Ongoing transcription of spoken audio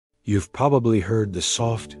You've probably heard the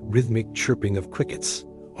soft, rhythmic chirping of crickets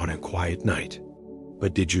on a quiet night.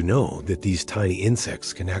 But did you know that these tiny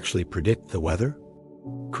insects can actually predict the weather?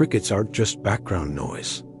 Crickets aren't just background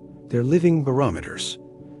noise. They're living barometers,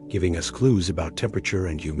 giving us clues about temperature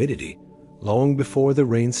and humidity long before the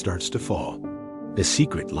rain starts to fall. The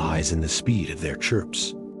secret lies in the speed of their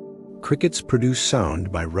chirps. Crickets produce sound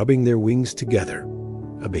by rubbing their wings together,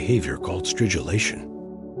 a behavior called stridulation.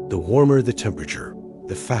 The warmer the temperature,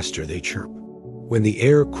 the faster they chirp. When the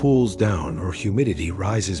air cools down or humidity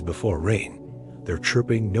rises before rain, their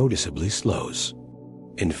chirping noticeably slows.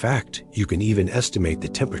 In fact, you can even estimate the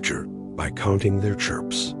temperature by counting their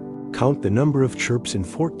chirps. Count the number of chirps in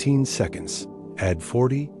 14 seconds, add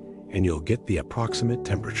 40, and you'll get the approximate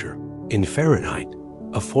temperature. In Fahrenheit,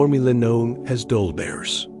 a formula known as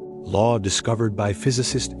Dolbear's law discovered by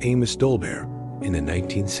physicist Amos Dolbear in the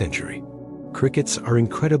 19th century. Crickets are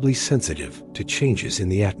incredibly sensitive to changes in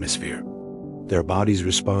the atmosphere. Their bodies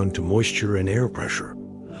respond to moisture and air pressure,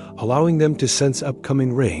 allowing them to sense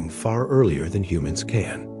upcoming rain far earlier than humans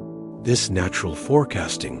can. This natural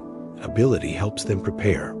forecasting ability helps them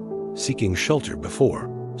prepare, seeking shelter before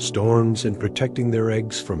storms and protecting their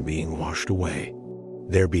eggs from being washed away.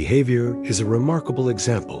 Their behavior is a remarkable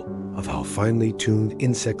example of how finely tuned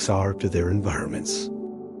insects are to their environments.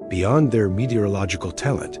 Beyond their meteorological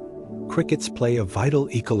talent, crickets play a vital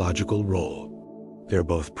ecological role. They're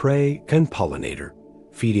both prey and pollinator,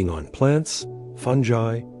 feeding on plants,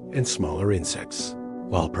 fungi, and smaller insects,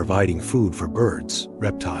 while providing food for birds,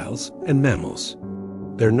 reptiles, and mammals.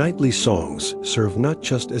 Their nightly songs serve not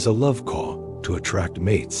just as a love call to attract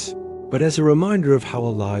mates, but as a reminder of how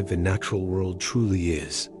alive the natural world truly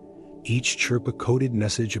is. Each chirp a coded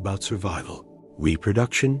message about survival,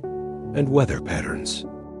 reproduction, and weather patterns.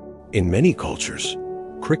 In many cultures,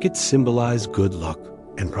 crickets symbolize good luck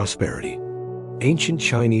and prosperity. Ancient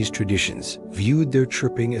Chinese traditions viewed their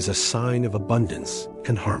chirping as a sign of abundance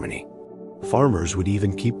and harmony. Farmers would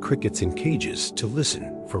even keep crickets in cages to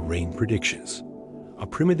listen for rain predictions, a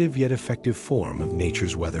primitive yet effective form of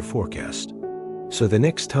nature's weather forecast. So the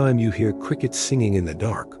next time you hear crickets singing in the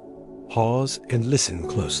dark, pause and listen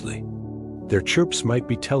closely. Their chirps might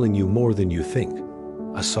be telling you more than you think,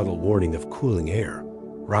 a subtle warning of cooling air,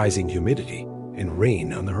 rising humidity, and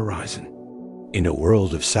rain on the horizon. In a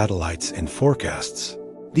world of satellites and forecasts,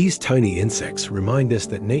 these tiny insects remind us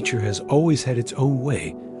that nature has always had its own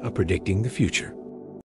way of predicting the future.